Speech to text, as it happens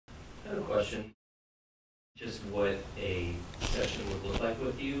have a question. Just what a session would look like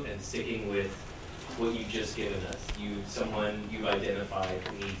with you, and sticking with what you've just given us. Someone you've identified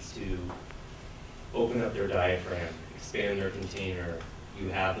who needs to open up their diaphragm, expand their container. You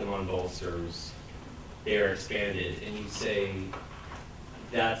have them on bolsters. They're expanded, and you say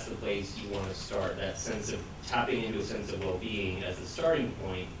that's the place you want to start, that sense of tapping into a sense of well-being as the starting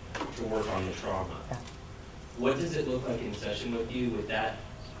point to work on the trauma. What does it look like in session with you with that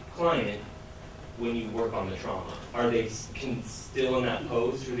client when you work on the trauma? Are they still in that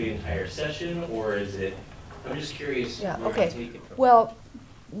pose through the entire session, or is it, I'm just curious where you take it from. Well,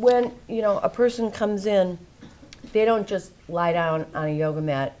 when, a person comes in, they don't just lie down on a yoga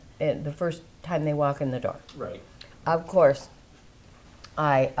mat the first time they walk in the door. Right. Of course,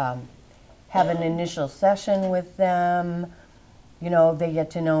 I have an initial session with them. They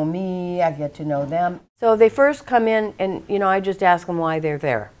get to know me, I get to know them. So they first come in and, I just ask them why they're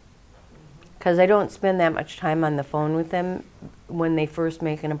there. Because I don't spend that much time on the phone with them when they first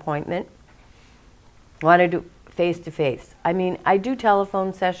make an appointment. I want to do face-to-face. I mean, I do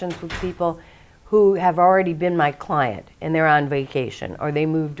telephone sessions with people who have already been my client and they're on vacation or they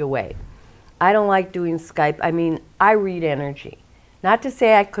moved away. I don't like doing Skype. I mean, I read energy. Not to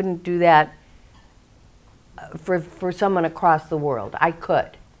say I couldn't do that for someone across the world. I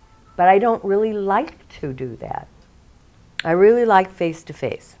could. But I don't really like to do that. I really like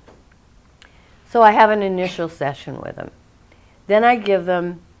face-to-face. So I have an initial session with them. Then I give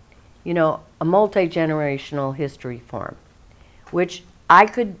them, a multi-generational history form, which I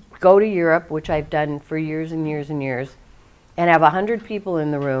could go to Europe, which I've done for years and years and years, and have 100 people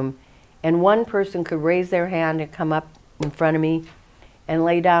in the room, and one person could raise their hand and come up in front of me and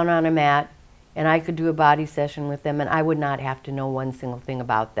lay down on a mat, and I could do a body session with them, and I would not have to know one single thing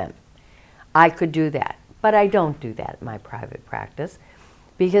about them. I could do that, but I don't do that in my private practice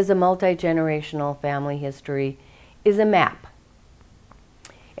because a multi-generational family history is a map.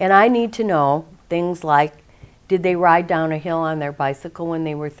 And I need to know things like, did they ride down a hill on their bicycle when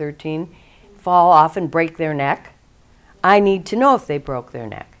they were 13, fall off and break their neck? I need to know if they broke their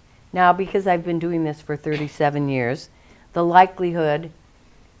neck. Now, because I've been doing this for 37 years, the likelihood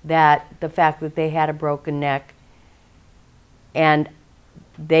that the fact that they had a broken neck and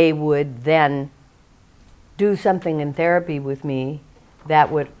they would then do something in therapy with me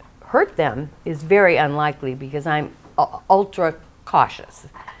that would hurt them is very unlikely because I'm ultra cautious.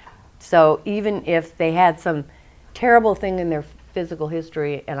 So even if they had some terrible thing in their physical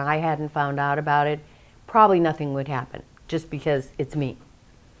history and I hadn't found out about it, probably nothing would happen just because it's me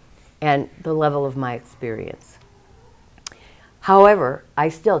and the level of my experience. However, I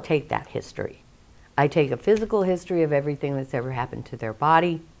still take that history. I take a physical history of everything that's ever happened to their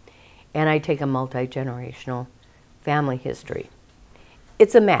body, and I take a multi-generational family history.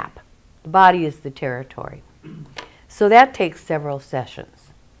 It's a map. The body is the territory. So that takes several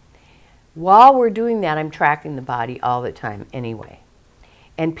sessions. While we're doing that, I'm tracking the body all the time anyway.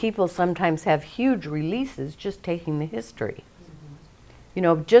 And people sometimes have huge releases just taking the history.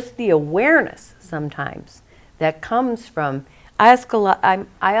 Just the awareness sometimes that comes from, I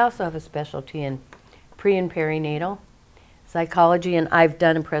also have a specialty in pre and perinatal psychology, and I've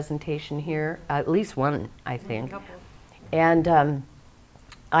done a presentation here, at least one, I think. And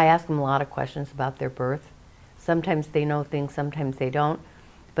I ask them a lot of questions about their birth. Sometimes they know things, sometimes they don't.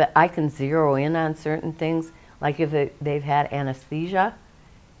 But I can zero in on certain things, like if they've had anesthesia,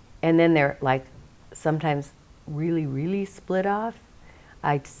 and then they're like sometimes really, really split off.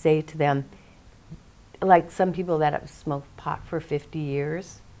 I'd say to them, like some people that have smoked pot for 50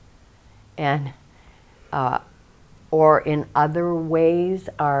 years, and or in other ways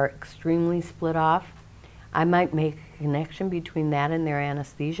are extremely split off, I might make a connection between that and their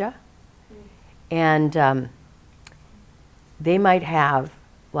anesthesia. And they might have,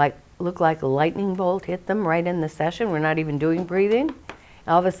 look like a lightning bolt hit them right in the session. We're not even doing breathing.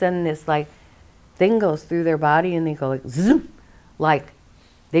 All of a sudden this thing goes through their body and they go like zoom, like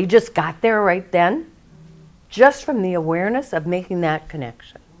they just got there right then, just from the awareness of making that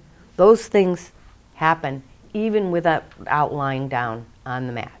connection. Those things happen even without lying down on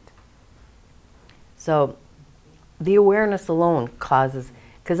the mat. So the awareness alone causes,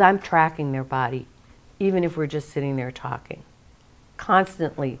 because I'm tracking their body, even if we're just sitting there talking,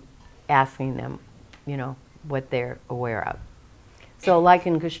 constantly asking them, what they're aware of. So like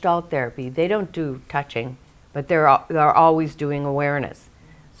in Gestalt therapy, they don't do touching, but they're always doing awareness.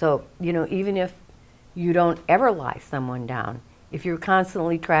 So, even if you don't ever lie someone down, if you're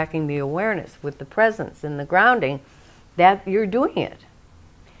constantly tracking the awareness with the presence and the grounding, that you're doing it.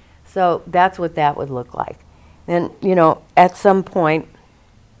 So that's what that would look like. And, at some point,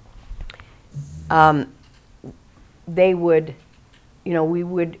 they would, you know, we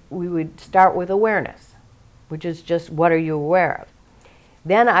would start with awareness, which is just what are you aware of.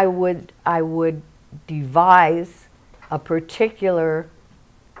 Then I would devise a particular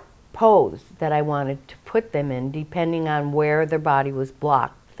pose that I wanted to put them in, depending on where their body was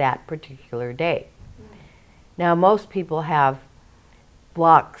blocked that particular day. Now, most people have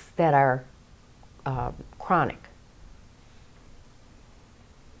blocks that are chronic.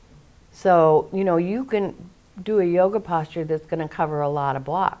 So, you know, you can do a yoga posture that's going to cover a lot of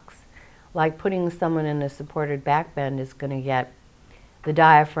blocks. Like putting someone in a supported back bend is going to get the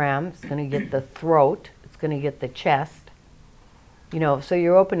diaphragm, it's going to get the throat, it's going to get the chest. You know, so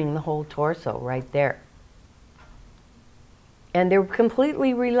you're opening the whole torso right there. And they're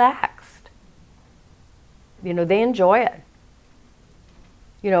completely relaxed. You know, they enjoy it.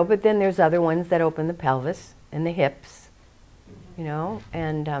 You know, but then there's other ones that open the pelvis and the hips, you know,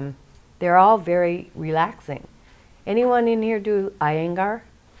 and they're all very relaxing. Anyone in here do Iyengar?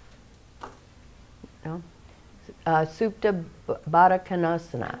 No? Supta Baddha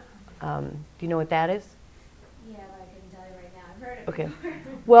Konasana. Do you know what that is? Yeah, but I couldn't tell you right now. I've heard it Okay. before.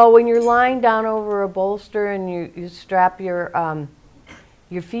 Well, when you're lying down over a bolster and you strap your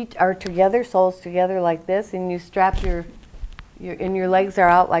feet are together, soles together like this, and you strap your legs are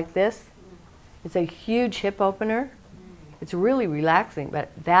out like this. It's a huge hip opener. It's really relaxing, but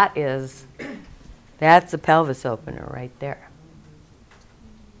that's a pelvis opener right there.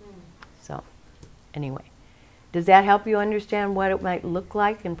 So, anyway, does that help you understand what it might look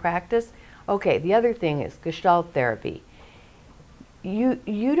like in practice? Okay, the other thing is Gestalt therapy. You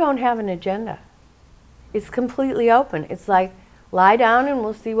don't have an agenda. It's completely open. It's like, lie down and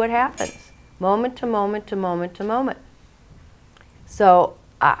we'll see what happens. Moment to moment to moment to moment. So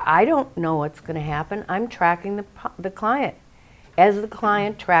I don't know what's going to happen. I'm tracking the client as the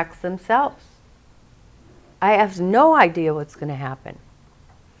client tracks themselves. I have no idea what's going to happen.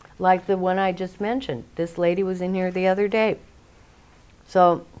 Like the one I just mentioned. This lady was in here the other day.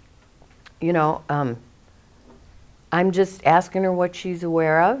 So, you know, I'm just asking her what she's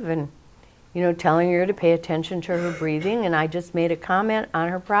aware of and, you know, telling her to pay attention to her breathing. And I just made a comment on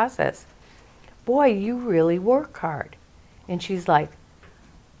her process. Boy, you really work hard. And she's like,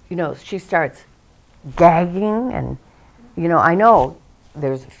 you know, she starts gagging and, you know, I know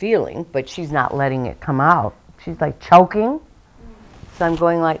there's a feeling, but she's not letting it come out. She's like choking. So I'm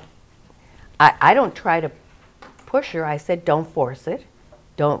going like, I don't try to push her. I said, don't force it.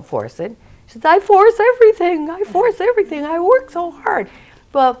 Don't force it. She says, I force everything. I force everything. I work so hard.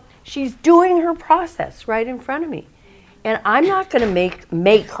 Well, she's doing her process right in front of me. And I'm not going to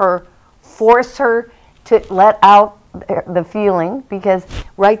make her, force her to let out the feeling, because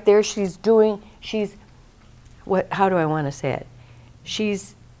right there how do I want to say it?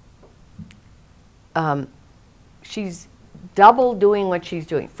 She's double doing what she's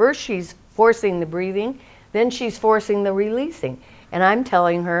doing. First she's forcing the breathing, then she's forcing the releasing. And I'm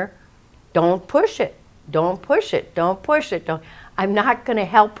telling her, don't push it, don't push it, don't push it. I'm not going to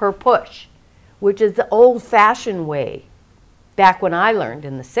help her push, which is the old-fashioned way back when I learned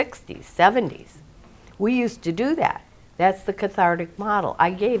in the 60s, 70s. We used to do that. That's the cathartic model. I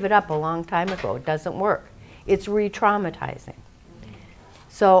gave it up a long time ago. It doesn't work. It's re-traumatizing.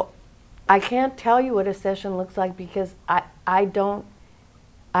 So I can't tell you what a session looks like because I don't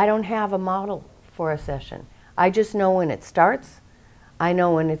have a model for a session. I just know when it starts, I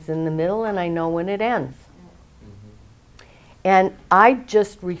know when it's in the middle, and I know when it ends. And I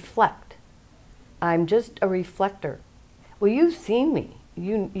just reflect. I'm just a reflector. Well, you've seen me.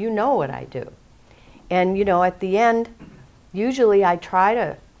 You know what I do. And, you know, at the end, usually I try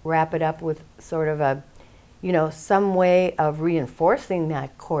to wrap it up with sort of a, you know, some way of reinforcing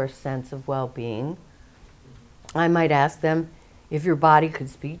that core sense of well-being. I might ask them, if your body could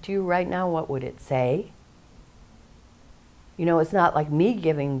speak to you right now, what would it say? You know, it's not like me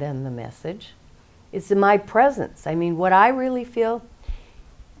giving them the message. It's in my presence. I mean, what I really feel,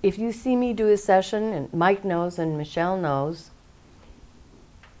 if you see me do a session, and Mike knows and Michelle knows,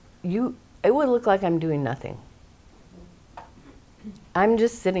 it would look like I'm doing nothing. I'm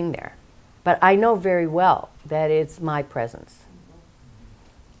just sitting there. But I know very well that it's my presence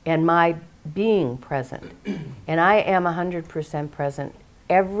and my being present. And I am 100% present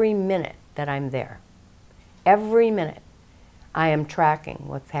every minute that I'm there. Every minute I am tracking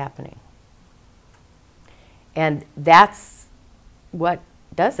what's happening. And that's what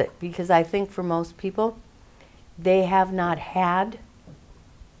does it, because I think for most people, they have not had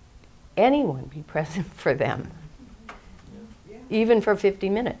anyone be present for them, even for 50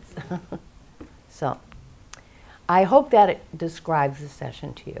 minutes. So I hope that it describes the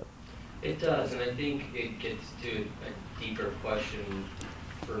session to you. It does, and I think it gets to a deeper question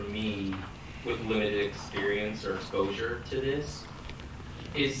for me with limited experience or exposure to this.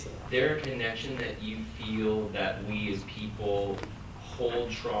 Is there a connection that you feel that we as people hold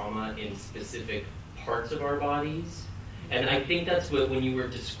trauma in specific parts of our bodies? And I think that's what, when you were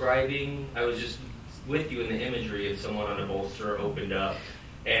describing, I was just with you in the imagery of someone on a bolster opened up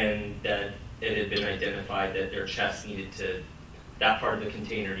and that it had been identified that their chest needed to, that part of the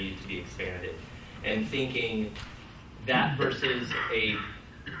container needed to be expanded. And thinking that versus a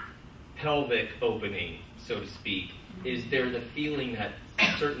pelvic opening, so to speak, is there the feeling that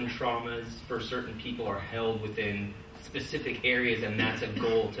certain traumas for certain people are held within specific areas and that's a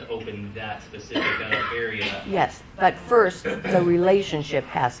goal to open that specific area? Yes, but first the relationship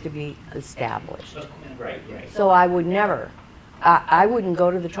has to be established. Right, right. So I would never, I wouldn't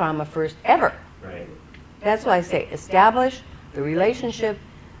go to the trauma first ever. Right. That's why I say establish the relationship,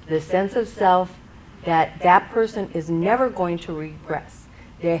 the sense of self, that that person is never going to regress.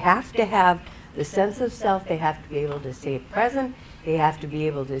 They have to have the sense of self, they have to be able to stay present, they have to be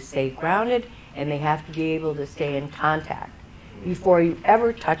able to stay grounded, and they have to be able to stay in contact before you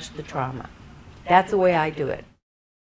ever touch the trauma. That's the way I do it.